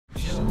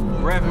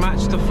Rev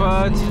match to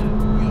third.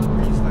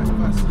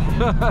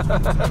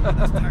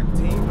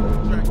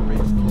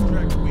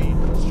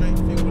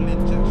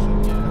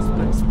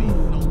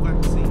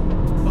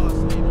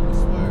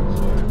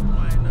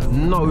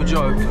 No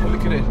joke,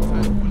 look at it.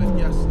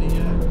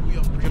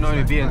 You can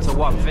only be into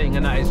one thing,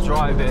 and that is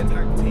driving.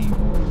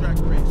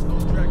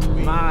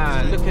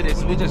 Man, look at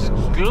this, we're just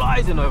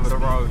gliding over the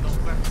road.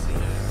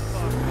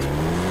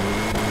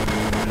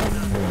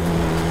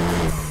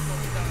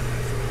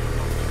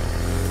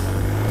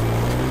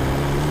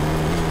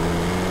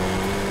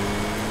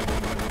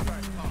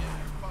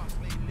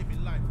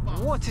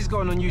 What is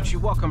going on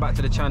YouTube? Welcome back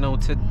to the channel.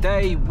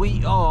 Today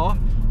we are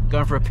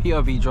going for a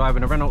POV drive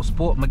in a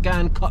Renaultsport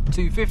Megane Cup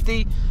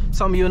 250.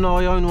 Some of you know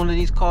I owned one of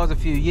these cars a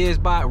few years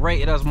back,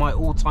 rated as my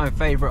all-time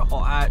favorite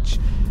hot hatch.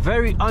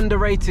 Very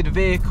underrated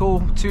vehicle,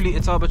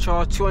 2-litre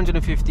turbocharged,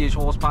 250-ish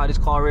horsepower this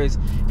car is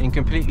in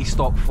completely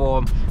stock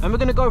form. And we're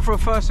going to go for a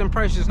first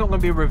impression. It's not going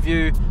to be a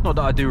review, not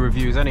that I do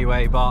reviews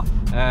anyway, but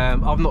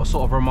I've not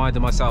sort of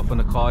reminded myself on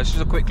the car. It's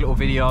just a quick little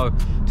video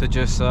to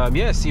just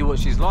yeah, see what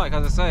she's like.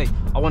 As I say,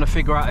 I want to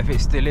figure out if it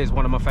still is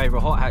one of my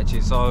favorite hot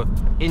hatches, so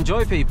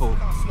enjoy, people.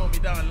 Slow me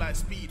down like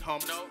speed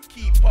humps.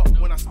 Keep up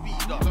when I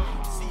speed up.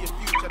 See your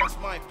future, that's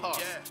my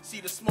past.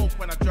 See the smoke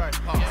when I drive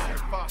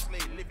past. Fast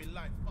lane, living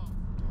life fast.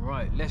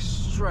 Right, let's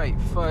straight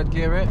third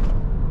gear it.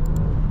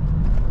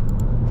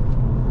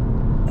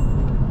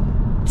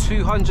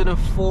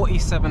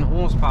 247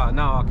 horsepower.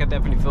 Now I can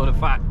definitely feel the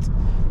fact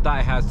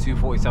that it has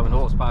 247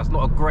 horsepower. It's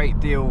not a great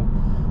deal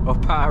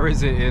of power,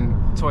 is it, in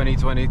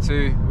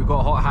 2022? We've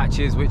got hot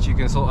hatches which you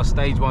can sort of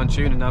stage one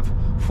tune and have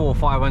 400 or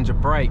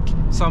 500 brake.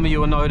 Some of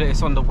you will know that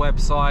it's on the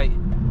website.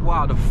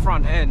 Wow, the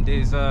front end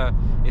is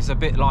it's a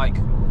bit like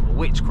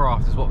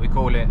witchcraft is what we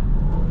call it.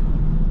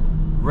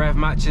 Rev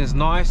matching is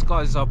nice,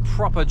 guys. It's a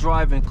proper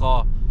driving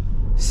car.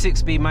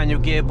 6-speed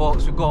manual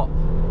gearbox. We've got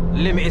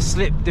limited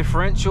slip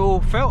differential.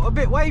 Felt a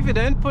bit wavy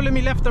then, pulling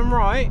me left and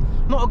right.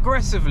 Not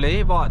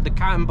aggressively, but the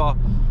camber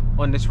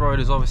on this road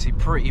is obviously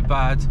pretty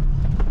bad.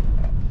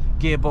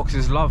 Gearbox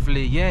is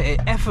lovely. Yeah, it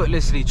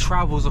effortlessly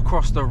travels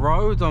across the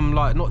road. I'm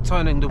like not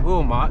turning the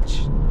wheel much.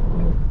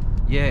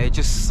 Yeah, it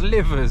just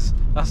slivers.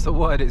 That's the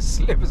word, it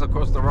slivers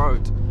across the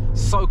road.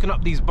 Soaking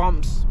up these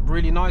bumps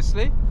really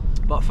nicely.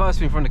 But first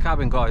thing from the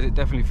cabin, guys, it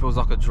definitely feels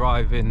like a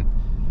driving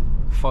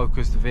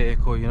focused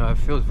vehicle. You know, it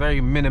feels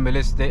very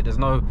minimalistic. There's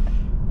no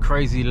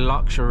crazy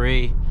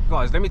luxury.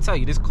 Guys, let me tell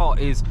you, this car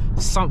is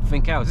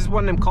something else. This is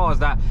one of them cars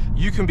that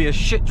you can be a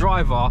shit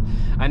driver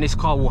and this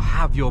car will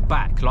have your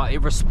back. Like,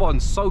 it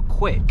responds so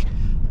quick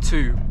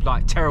to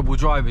like terrible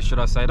drivers, should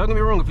I say. Don't get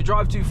me wrong, if you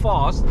drive too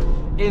fast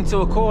into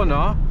a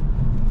corner,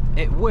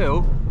 it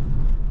will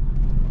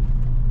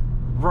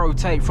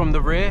rotate from the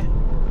rear.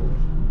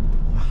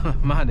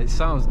 Man, it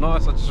sounds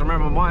nice. I just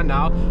remember mine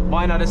now.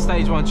 Mine had a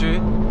stage one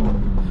tune.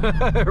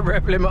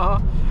 Rev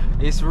limiter.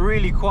 It's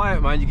really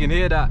quiet, man. You can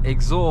hear that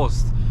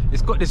exhaust.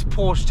 It's got this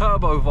Porsche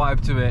turbo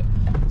vibe to it.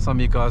 Some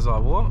of you guys are,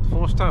 what?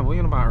 Porsche turbo? What are you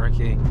on about,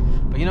 Ricky?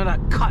 But you know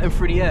that cutting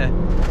through the air?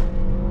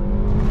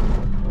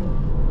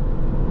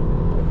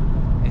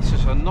 It's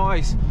just a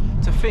nice,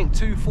 to think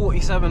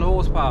 247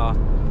 horsepower.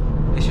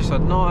 It's just a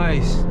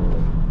nice,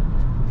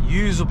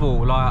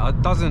 usable, like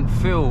it doesn't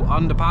feel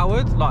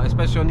underpowered, like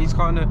especially on these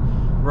kind of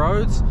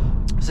roads.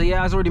 So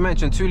yeah, as already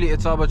mentioned, 2-litre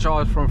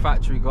turbocharged from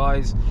factory,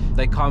 guys.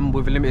 They come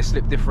with a limited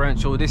slip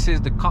differential. This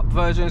is the Cup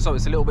version, so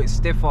it's a little bit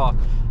stiffer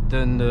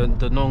than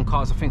the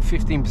non-cuts. I think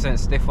 15%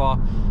 stiffer.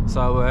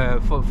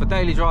 So for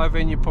daily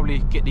driving, you probably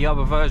get the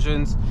other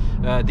versions.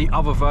 The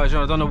other version,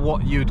 I don't know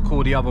what you'd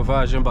call the other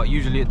version, but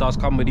usually it does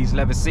come with these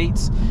leather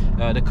seats.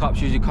 The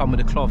Cups usually come with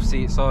a cloth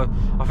seat, so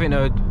I think they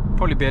would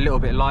probably be a little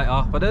bit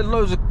lighter. But there's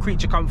loads of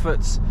creature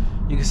comforts.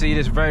 You can see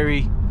this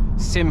very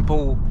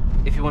simple,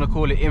 if you want to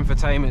call it,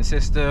 infotainment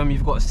system.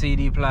 You've got a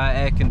CD player,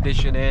 air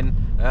conditioning.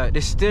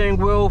 The steering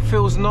wheel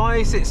feels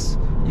nice.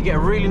 You get a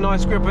really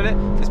nice grip on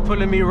it. It's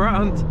pulling me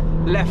around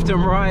left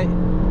and right.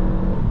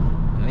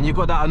 And you've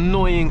got that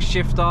annoying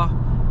shifter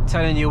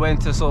telling you when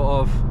to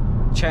sort of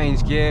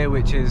change gear,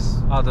 which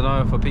is, I don't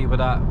know, for people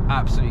that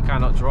absolutely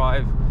cannot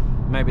drive.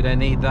 Maybe they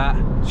need that.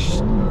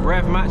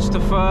 Rev match to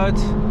third.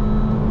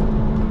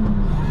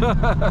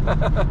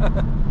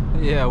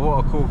 Yeah,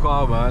 what a cool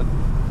car, man.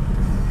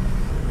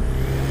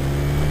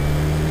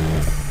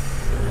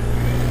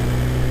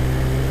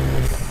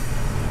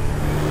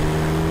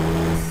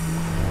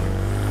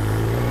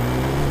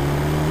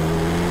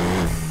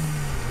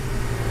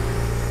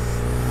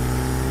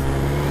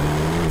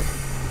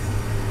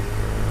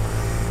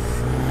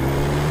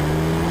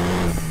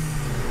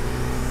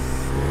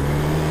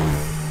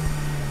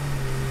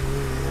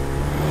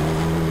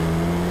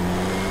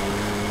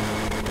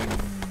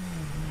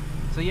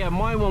 So yeah,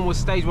 my one was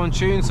stage one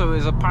tune, so it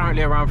was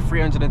apparently around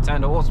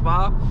 310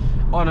 horsepower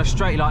on a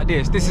straight like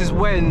this. This is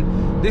when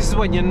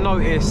you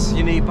notice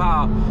you need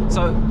power.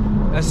 So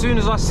as soon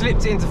as I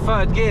slipped into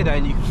third gear,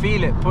 then you can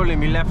feel it pulling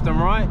me left and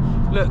right.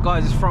 Look,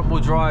 guys, it's front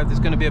wheel drive. There's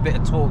going to be a bit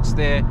of torque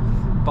steer,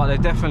 but they're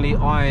definitely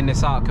eyeing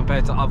this out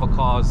compared to other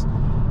cars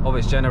of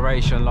its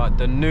generation. Like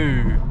the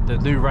new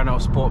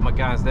Renaultsport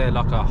Meganes, they're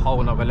like a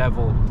whole nother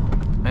level.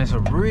 And it's a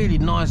really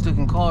nice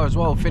looking car as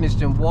well,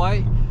 finished in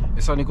white.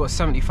 It's only got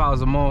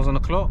 70,000 miles on the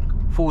clock.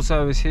 Full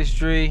service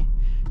history.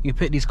 You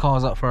pick these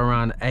cars up for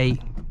around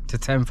 £8,000 to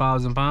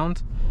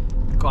 £10,000.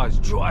 The guy's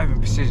driving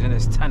precision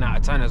is 10 out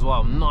of 10 as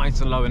well.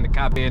 Nice and low in the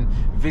cabin.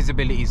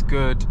 Visibility is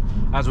good.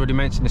 As already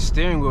mentioned, the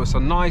steering wheel, it's a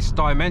nice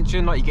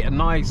dimension. Like you get a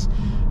nice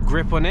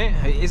grip on it.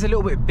 It is a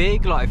little bit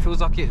big. Like it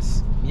feels like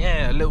it's,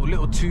 yeah, a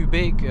little too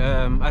big.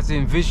 As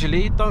in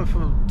visually, don't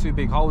feel too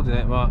big holding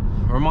it, but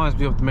it reminds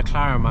me of the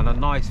McLaren, man. A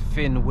nice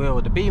thin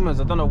wheel. The Beamers,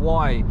 I don't know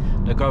why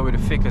they go with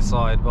the thicker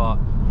side, but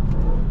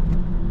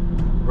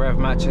rev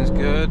matching's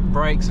good.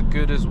 Brakes are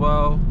good as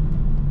well.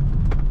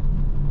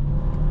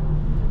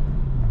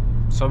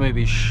 Some may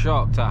be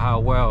shocked at how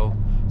well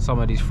some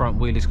of these front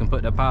wheelies can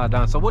put the power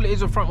down. So what it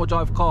is with front wheel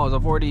drive cars,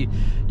 you've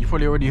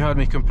probably already heard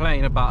me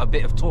complain about a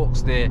bit of torque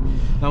steer.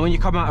 Now when you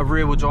come out of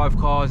rear wheel drive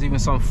cars, even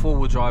some four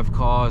wheel drive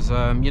cars,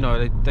 you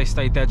know, they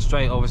stay dead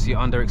straight, obviously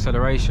under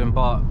acceleration,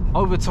 but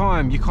over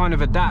time you kind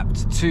of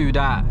adapt to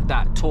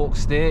that torque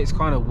steer. It's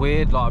kind of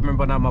weird. Like I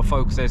remember when I had my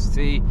Focus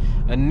ST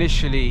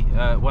initially,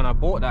 when I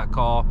bought that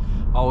car,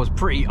 I was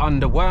pretty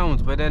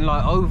underwhelmed, but then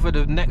like over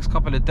the next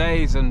couple of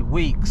days and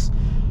weeks,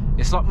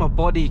 it's like my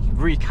body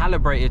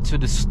recalibrated to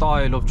the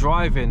style of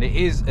driving. It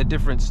is a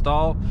different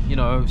style. You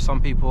know,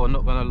 some people are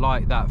not going to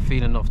like that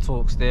feeling of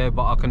torque steer,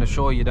 but I can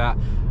assure you that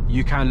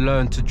you can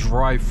learn to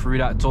drive through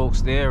that torque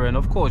steer. And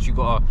of course you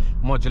got to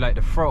modulate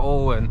the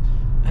throttle, and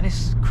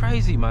it's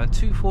crazy, man.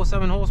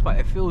 247 horsepower.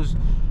 It feels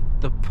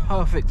the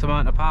perfect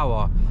amount of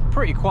power.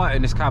 Pretty quiet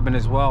in this cabin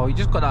as well. You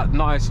just got that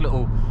nice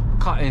little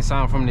cutting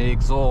sound from the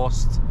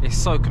exhaust. It's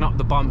soaking up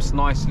the bumps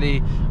nicely,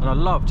 and I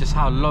love just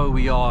how low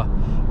we are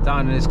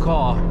down in this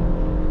car.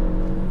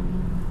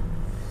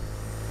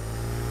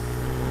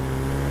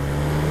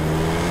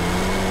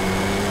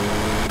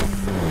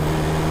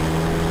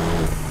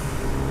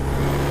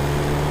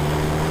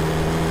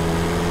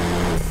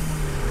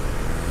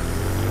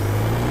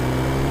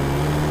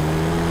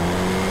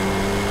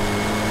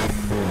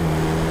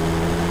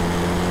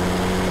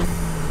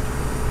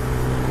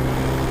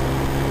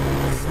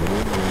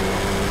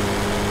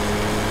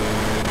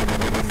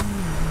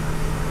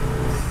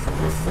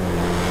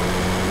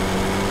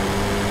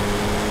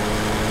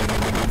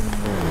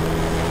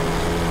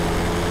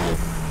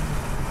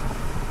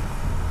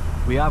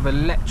 We have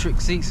electric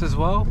seats as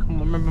well. I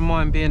remember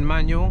mine being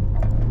manual.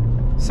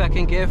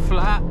 Second gear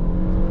flat.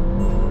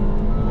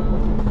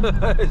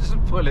 It's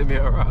just pulling me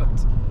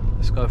around.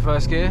 Let's go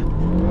first gear.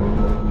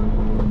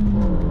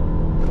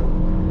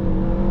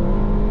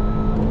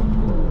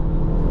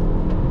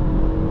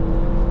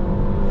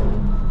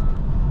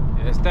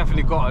 Yeah, it's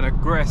definitely got an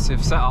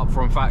aggressive setup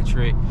from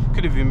factory.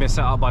 Could have even been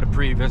set up by the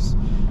previous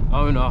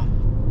owner.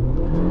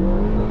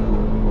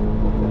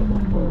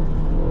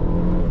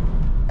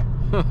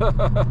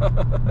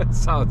 It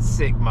sounds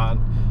sick, man.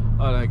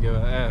 I don't give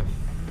a F.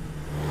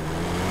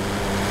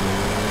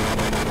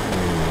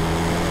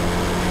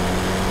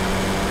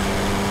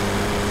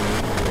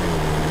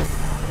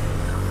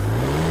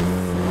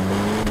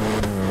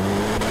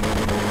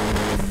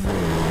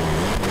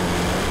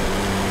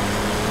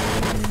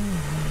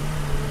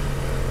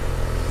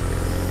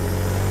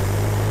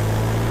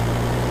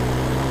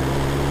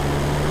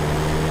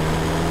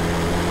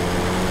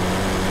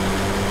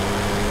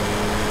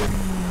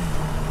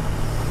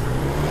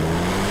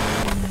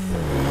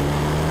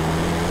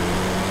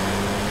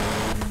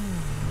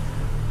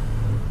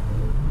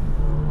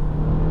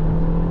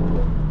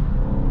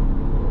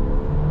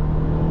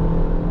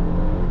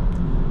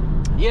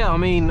 Yeah, I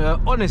mean,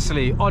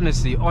 honestly, what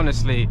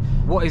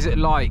is it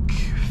like,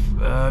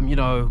 you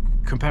know,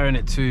 comparing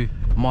it to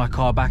my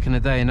car back in the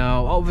day?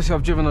 Now, obviously,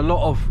 I've driven a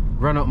lot of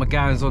Renault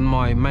Meganes on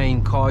my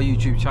main car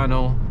YouTube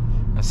channel,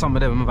 and some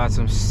of them have had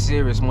some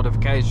serious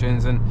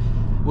modifications, and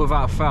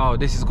without fail,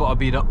 this has got to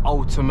be the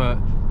ultimate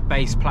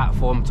base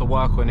platform to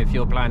work on if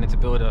you're planning to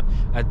build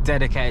a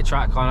dedicated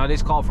track car. Now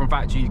this car from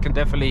factory, you can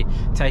definitely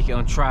take it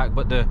on track,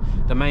 but the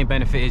main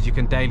benefit is you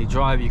can daily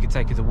drive, you can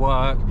take it to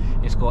work.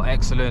 It's got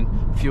excellent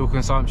fuel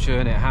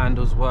consumption, it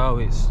handles well,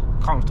 it's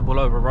comfortable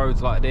over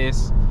roads like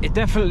this. It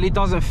definitely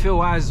doesn't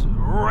feel as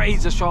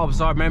razor sharp as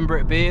I remember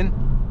it being.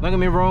 Don't get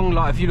me wrong,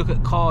 like if you look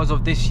at cars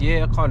of this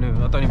year, I don't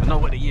even know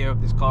what the year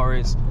of this car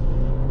is,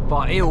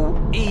 but it'll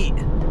eat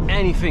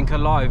anything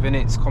alive in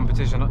its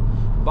competition.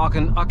 But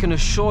I can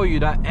assure you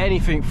that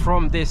anything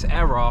from this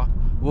era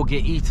will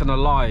get eaten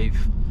alive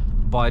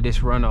by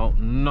this Renault.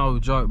 No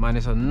joke, man.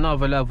 It's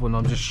another level, and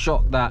I'm just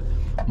shocked that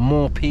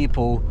more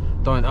people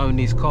don't own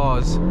these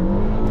cars.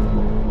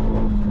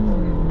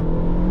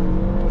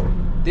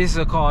 This is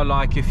a car,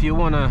 like, if you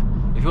wanna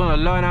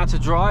learn how to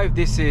drive,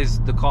 this is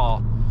the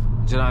car.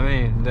 Do you know what I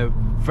mean? They're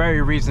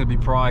very reasonably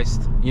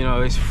priced. You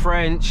know, it's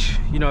French.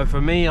 You know,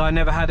 for me, I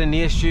never had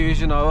any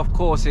issues. You know, of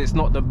course, it's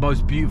not the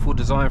most beautiful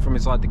design from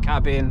inside the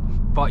cabin,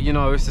 but you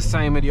know, it's the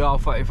same with the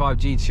R35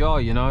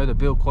 GTR. You know, the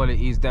build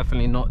quality is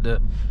definitely not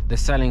the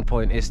selling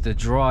point. It's the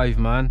drive,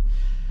 man.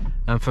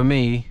 And for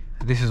me,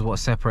 This is what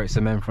separates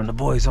the men from the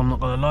boys, I'm not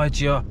gonna lie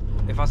to you.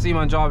 If I see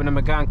man driving a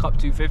Megane Cup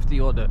 250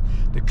 or the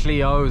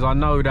Clios, I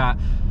know that,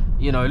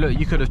 you know, look,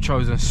 you could have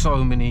chosen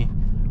so many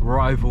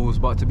rivals,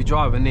 but to be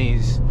driving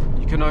these,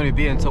 you can only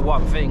be into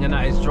one thing, and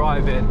that is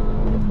driving.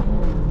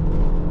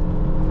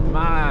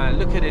 Man,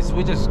 look at this,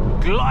 we're just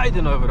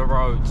gliding over the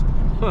road.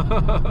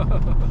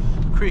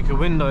 Creak a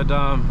window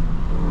down.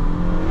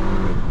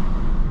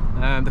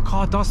 The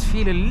car does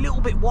feel a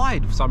little bit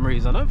wide for some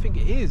reason. I don't think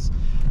it is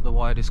the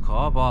widest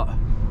car, but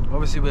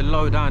obviously we're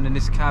low down in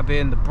this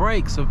cabin. The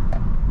brakes are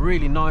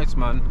really nice,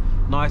 man.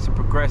 Nice and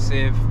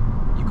progressive.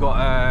 You got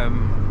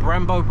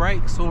Brembo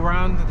brakes all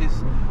around.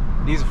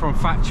 These are from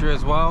factory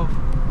as well.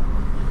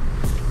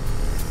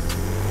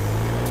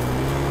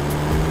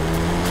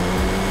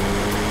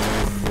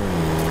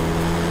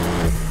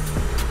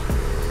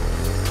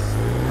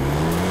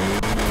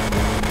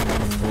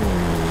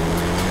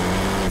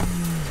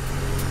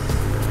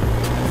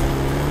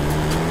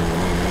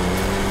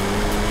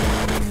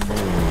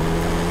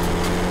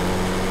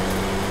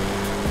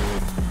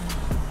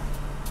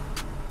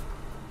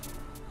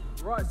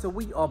 Right, so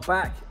we are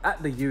back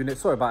at the unit.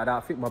 Sorry about that, I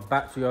think my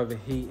battery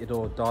overheated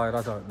or died,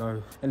 I don't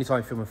know.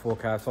 Anytime filming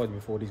 4K, I've told you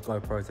before, these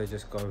GoPros, they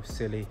just go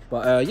silly.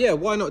 But yeah,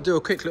 why not do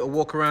a quick little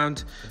walk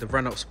around the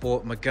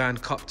Renaultsport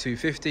Megane Cup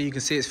 250. You can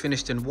see it's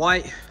finished in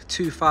white,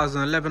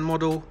 2011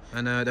 model.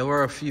 And there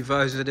were a few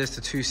versions of this,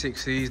 the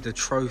 260s, the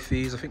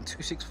trophies, I think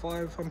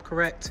 265 if I'm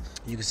correct.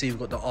 You can see we've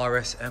got the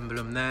RS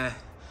emblem there.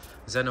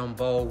 Xenon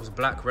bulbs,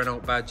 black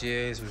Renault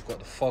badges, we've got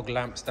the fog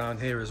lamps down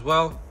here as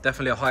well.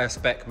 Definitely a higher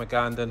spec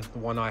Megane than the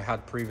one I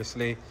had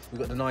previously.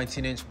 We've got the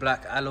 19-inch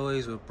black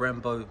alloys with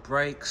Brembo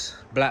brakes,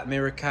 black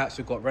mirror caps,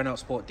 we've got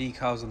Renaultsport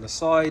decals on the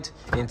side.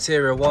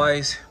 Interior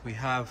wise, we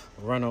have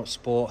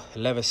Renaultsport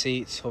leather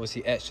seats,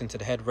 obviously etched into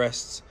the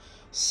headrests,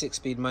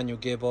 6-speed manual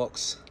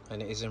gearbox,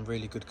 and it is in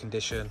really good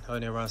condition,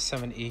 only around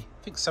 70,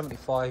 I think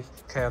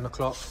 75k on the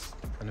clock.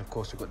 And of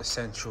course we've got the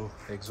central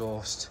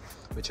exhaust,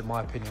 which in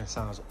my opinion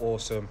sounds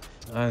awesome.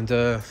 And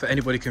for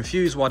anybody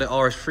confused why the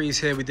RS3 is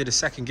here, we did a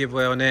second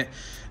giveaway on it,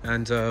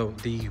 and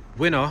the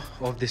winner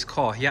of this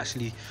car, he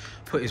actually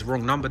put his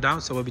wrong number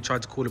down. So when we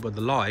tried to call him on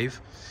the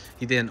live,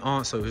 he didn't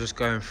answer. It was just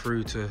going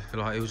through to,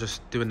 like, it was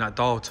just doing that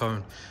dial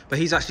tone. But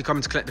he's actually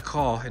coming to collect the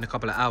car in a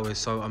couple of hours,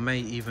 so I may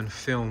even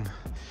film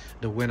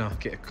the winner,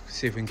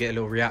 see if we can get a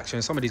little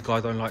reaction. Some of these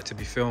guys don't like to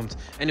be filmed.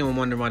 Anyone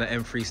wondering why the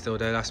M3 is still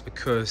there, that's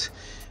because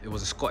it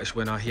was a Scottish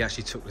winner. He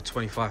actually took the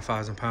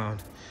 £25,000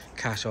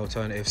 cash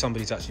alternative.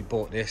 Somebody's actually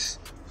bought this.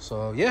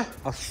 So yeah,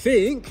 I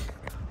think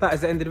that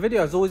is the end of the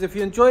video. As always, if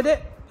you enjoyed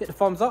it, hit the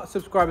thumbs up,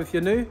 subscribe if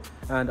you're new,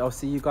 and I'll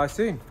see you guys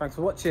soon. Thanks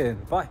for watching.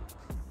 Bye.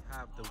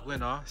 The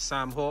winner,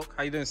 Sam Hawk.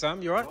 How you doing,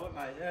 Sam? You all right? All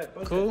right, mate.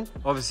 Yeah, cool.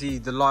 Obviously,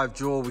 the live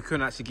draw, we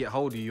couldn't actually get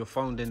hold of you. Your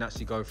phone didn't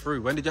actually go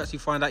through. When did you actually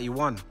find out you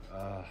won?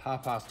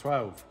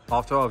 12:30.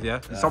 Half 12,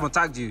 yeah? Someone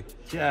tagged you?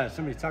 Yeah,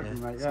 somebody tagged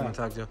me, mate. Yeah. Someone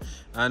tagged you.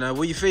 And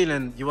what are you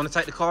feeling? You want to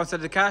take the car instead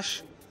of the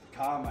cash?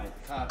 Car,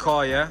 mate.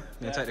 Car, yeah?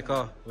 Yeah, take the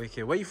car.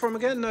 Wicked. Where are you from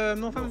again?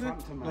 Northampton?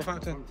 Mate.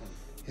 Northampton.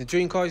 It's a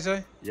dream car, you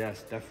say?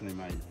 Yes, definitely,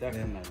 mate.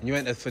 Definitely. Yeah. And you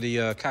went there for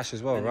the cash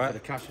as well, right? For the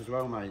cash as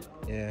well, mate.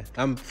 Yeah.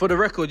 For the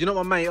record, you're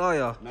not my mate, are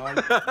you? No,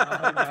 mate,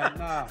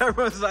 nah.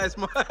 Everyone's like, it's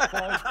my...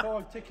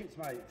 five tickets,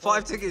 mate.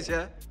 Five tickets,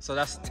 yeah? So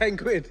that's 10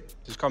 quid.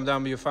 Just come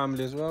down with your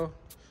family as well.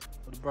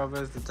 All the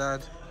brothers, the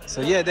dad.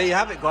 So yeah, there you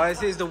have it,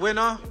 guys. Here's the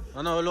winner.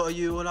 I know a lot of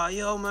you were like,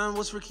 yo, man,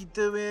 what's Ricky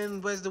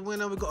doing? Where's the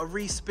winner? We got to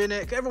respin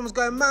it. Everyone was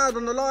going mad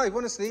on the live,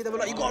 honestly. They were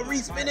like, you got to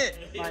respin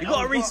it. You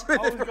got to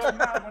respin it. I was going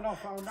mad when I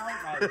found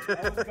out, mate.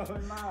 I was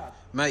going mad.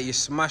 Mate, you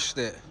smashed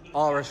it.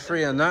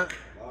 RS3 and that.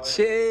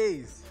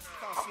 Cheers.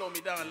 Can't slow me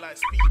down like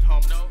speed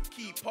hump. No.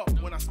 Keep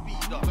up when I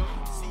speed up.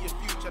 See your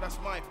future, that's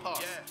my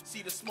past.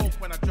 See the smoke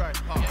when I drive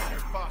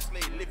past. Fast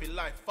lane, living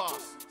life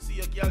fast. See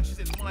a girl, she's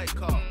in my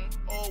car.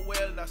 Oh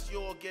well, that's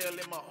your girl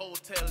in my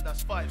hotel,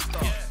 that's 5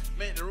 stars.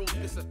 Make the rules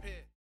disappear.